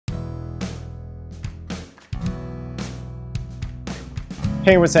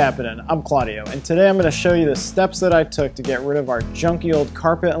Hey, what's happening? I'm Claudio, and today I'm going to show you the steps that I took to get rid of our junky old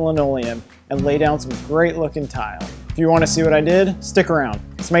carpet and linoleum and lay down some great looking tile. If you want to see what I did, stick around.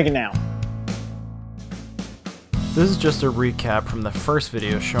 Let's make it now. This is just a recap from the first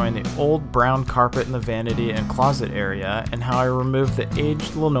video showing the old brown carpet in the vanity and closet area and how I removed the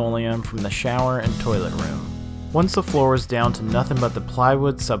aged linoleum from the shower and toilet room. Once the floor was down to nothing but the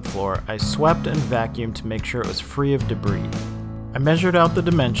plywood subfloor, I swept and vacuumed to make sure it was free of debris. I measured out the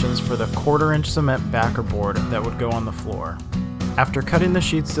dimensions for the 1/4-inch cement backer board that would go on the floor. After cutting the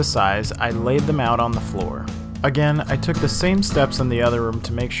sheets to size, I laid them out on the floor. Again, I took the same steps in the other room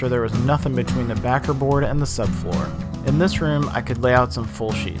to make sure there was nothing between the backer board and the subfloor. In this room, I could lay out some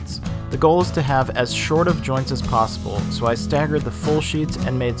full sheets. The goal is to have as short of joints as possible, so I staggered the full sheets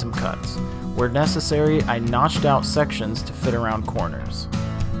and made some cuts. Where necessary, I notched out sections to fit around corners.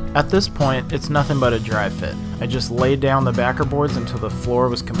 At this point, it's nothing but a dry fit. I just laid down the backer boards until the floor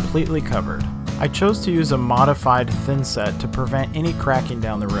was completely covered. I chose to use a modified thin set to prevent any cracking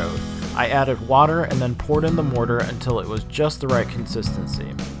down the road. I added water and then poured in the mortar until it was just the right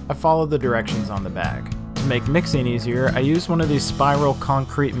consistency. I followed the directions on the bag. To make mixing easier, I used one of these spiral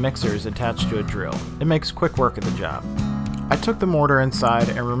concrete mixers attached to a drill. It makes quick work of the job. I took the mortar inside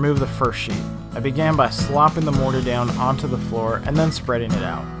and removed the first sheet. I began by slopping the mortar down onto the floor and then spreading it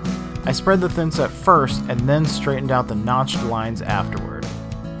out. I spread the thin set first and then straightened out the notched lines afterward.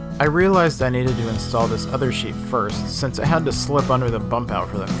 I realized I needed to install this other sheet first since it had to slip under the bump out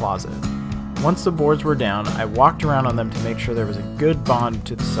for the closet. Once the boards were down, I walked around on them to make sure there was a good bond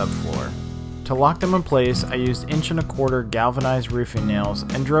to the subfloor. To lock them in place, I used 1¼ inch galvanized roofing nails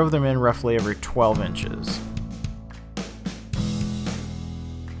and drove them in roughly every 12 inches.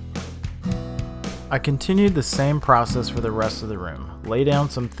 I continued the same process for the rest of the room. Lay down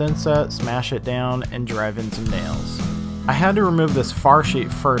some thin set, smash it down, and drive in some nails. I had to remove this far sheet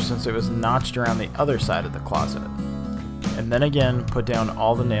first since it was notched around the other side of the closet. And then again, put down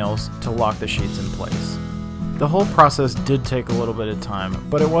all the nails to lock the sheets in place. The whole process did take a little bit of time,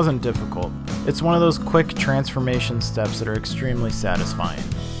 but it wasn't difficult. It's one of those quick transformation steps that are extremely satisfying.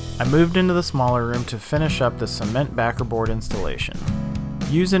 I moved into the smaller room to finish up the cement backer board installation.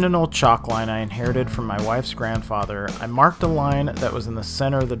 Using an old chalk line I inherited from my wife's grandfather, I marked a line that was in the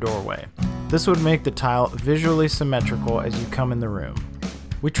center of the doorway. This would make the tile visually symmetrical as you come in the room.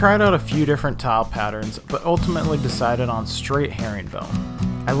 We tried out a few different tile patterns, but ultimately decided on straight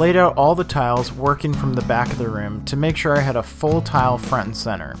herringbone. I laid out all the tiles working from the back of the room to make sure I had a full tile front and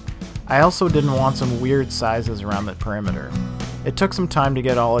center. I also didn't want some weird sizes around the perimeter. It took some time to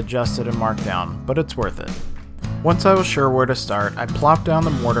get all adjusted and marked down, but it's worth it. Once I was sure where to start, I plopped down the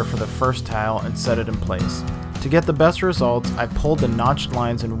mortar for the first tile and set it in place. To get the best results, I pulled the notched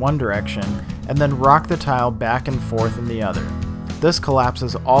lines in one direction and then rocked the tile back and forth in the other. This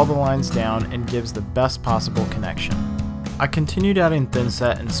collapses all the lines down and gives the best possible connection. I continued adding thin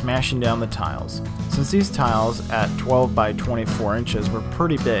set and smashing down the tiles. Since these tiles at 12 by 24 inches were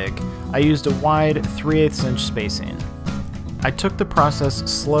pretty big, I used a wide 3/8 inch spacing. I took the process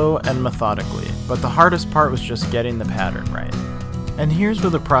slow and methodically, but the hardest part was just getting the pattern right. And here's where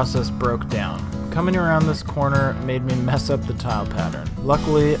the process broke down. Coming around this corner made me mess up the tile pattern.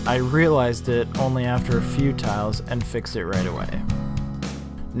 Luckily, I realized it only after a few tiles and fixed it right away.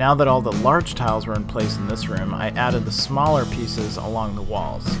 Now that all the large tiles were in place in this room, I added the smaller pieces along the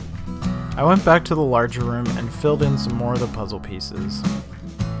walls. I went back to the larger room and filled in some more of the puzzle pieces.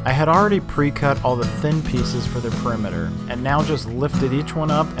 I had already pre-cut all the thin pieces for the perimeter, and now just lifted each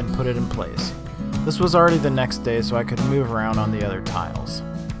one up and put it in place. This was already the next day, so I could move around on the other tiles.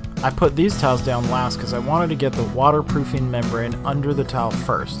 I put these tiles down last because I wanted to get the waterproofing membrane under the tile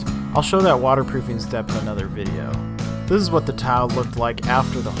first. I'll show that waterproofing step in another video. This is what the tile looked like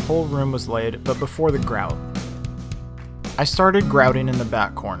after the whole room was laid, but before the grout. I started grouting in the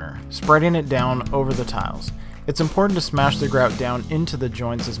back corner, spreading it down over the tiles. It's important to smash the grout down into the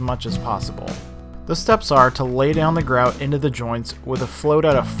joints as much as possible. The steps are to lay down the grout into the joints with a float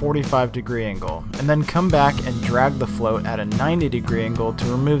at a 45-degree angle, and then come back and drag the float at a 90-degree angle to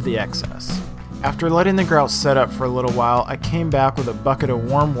remove the excess. After letting the grout set up for a little while, I came back with a bucket of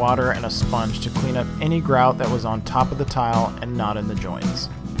warm water and a sponge to clean up any grout that was on top of the tile and not in the joints.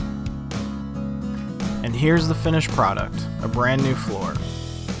 And here's the finished product, a brand new floor.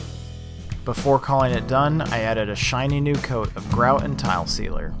 Before calling it done, I added a shiny new coat of grout and tile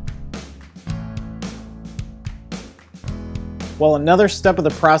sealer. Well, another step of the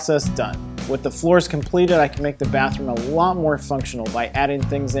process done. With the floors completed, I can make the bathroom a lot more functional by adding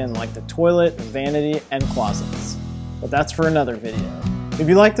things in like the toilet, vanity, and closets. But that's for another video. If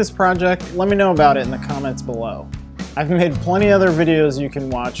you like this project, let me know about it in the comments below. I've made plenty other videos you can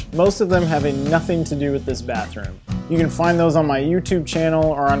watch, most of them having nothing to do with this bathroom. You can find those on my YouTube channel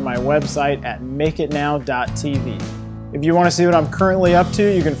or on my website at makeitnow.tv. If you want to see what I'm currently up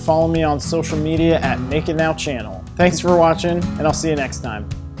to, you can follow me on social media at Make It Now Channel. Thanks for watching, and I'll see you next time.